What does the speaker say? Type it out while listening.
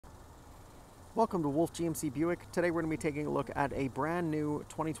Welcome to Wolfe GMC Buick. Today we're going to be taking a look at a brand new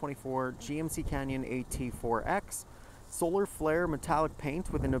 2024 GMC Canyon AT4X. Solar flare metallic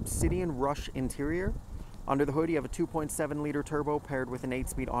paint with an Obsidian Rush interior. Under the hood you have a 2.7 liter turbo paired with an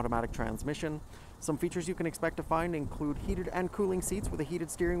 8-speed automatic transmission. Some features you can expect to find include heated and cooling seats with a heated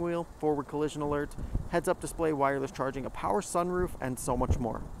steering wheel, forward collision alert, heads-up display, wireless charging, a power sunroof, and so much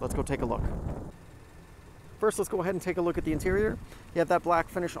more. Let's go take a look. First, let's go ahead and take a look at the interior. You have that black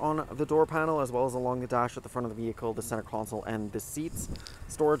finish on the door panel as well as along the dash at the front of the vehicle, the center console, and the seats.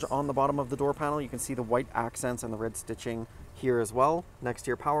 Storage on the bottom of the door panel. You can see the white accents and the red stitching here as well. Next to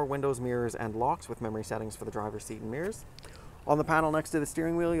your power windows, mirrors, and locks with memory settings for the driver's seat and mirrors. On the panel next to the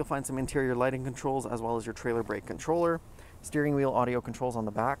steering wheel, you'll find some interior lighting controls as well as your trailer brake controller. Steering wheel audio controls on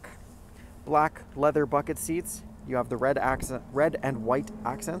the back. Black leather bucket seats. You have the red and white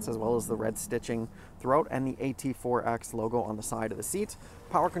accents as well as the red stitching throughout, and the AT4X logo on the side of the seat.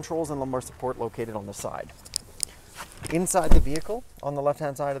 Power controls and lumbar support located on the side. Inside the vehicle, on the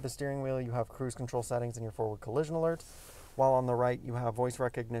left-hand side of the steering wheel, you have cruise control settings and your forward collision alert, while on the right you have voice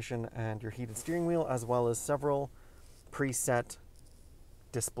recognition and your heated steering wheel, as well as several preset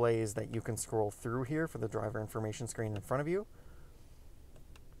displays that you can scroll through here for the driver information screen in front of you.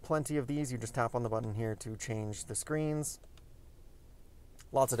 Plenty of these. You just tap on the button here to change the screens.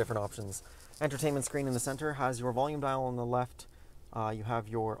 Lots of different options. Entertainment screen in the center has your volume dial on the left. You have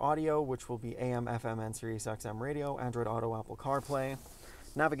your audio, which will be AM, FM, and Sirius XM radio, Android Auto, Apple CarPlay.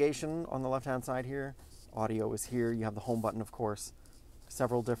 Navigation on the left-hand side here. Audio is here. You have the home button, of course.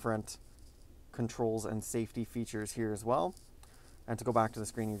 Several different controls and safety features here as well. And to go back to the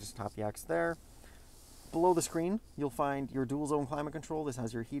screen, you just tap the X there. Below the screen, you'll find your dual zone climate control. This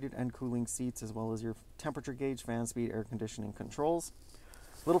has your heated and cooling seats as well as your temperature gauge, fan speed, air conditioning controls.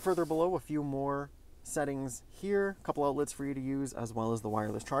 A little further below, a few more settings here, a couple outlets for you to use, as well as the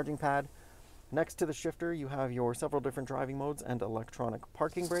wireless charging pad. Next to the shifter, you have your several different driving modes and electronic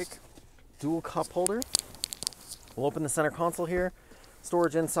parking brake. Dual cup holder. We'll open the center console here.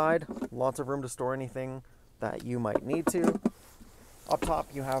 Storage inside, lots of room to store anything that you might need to. Up top,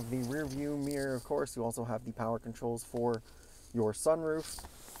 you have the rear view mirror, of course. You also have the power controls for your sunroof.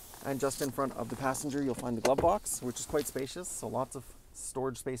 And just in front of the passenger, you'll find the glove box, which is quite spacious. So lots of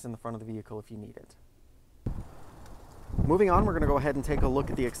storage space in the front of the vehicle if you need it. Moving on, we're going to go ahead and take a look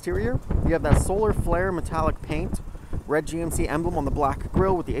at the exterior. You have that solar flare metallic paint, red GMC emblem on the black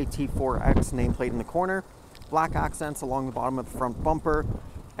grille with the AT4X nameplate in the corner, black accents along the bottom of the front bumper,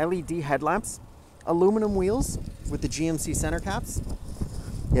 LED headlamps, aluminum wheels with the GMC center caps.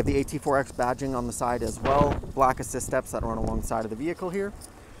 You have the AT4X badging on the side as well, black assist steps that run along the side of the vehicle here,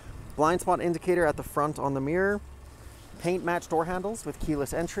 blind spot indicator at the front on the mirror, paint match door handles with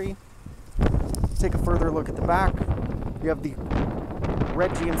keyless entry. Take a further look at the back. You have the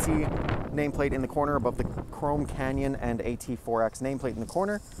red GMC nameplate in the corner above the chrome Canyon and AT4X nameplate in the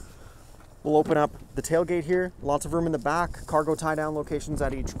corner. We'll open up the tailgate here. Lots of room in the back, cargo tie-down locations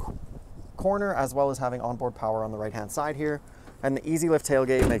at each corner, as well as having onboard power on the right-hand side here. And the easy lift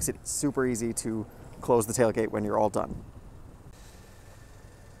tailgate makes it super easy to close the tailgate when you're all done.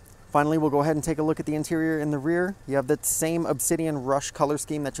 Finally, we'll go ahead and take a look at the interior in the rear. You have the same Obsidian Rush color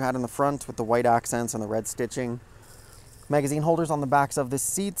scheme that you had in the front with the white accents and the red stitching. Magazine holders on the backs of the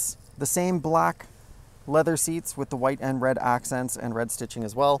seats. The same black leather seats with the white and red accents and red stitching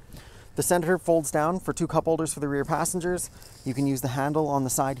as well. The center folds down for two cup holders for the rear passengers. You can use the handle on the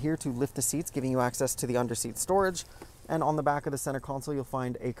side here to lift the seats, giving you access to the underseat storage. And on the back of the center console, you'll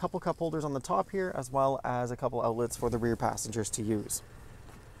find a couple cup holders on the top here, as well as a couple outlets for the rear passengers to use.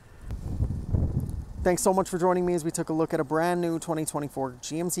 Thanks so much for joining me as we took a look at a brand new 2024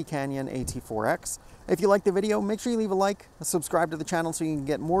 GMC Canyon AT4X. If you liked the video, make sure you leave a like, subscribe to the channel so you can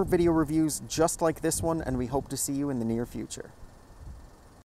get more video reviews just like this one, and we hope to see you in the near future.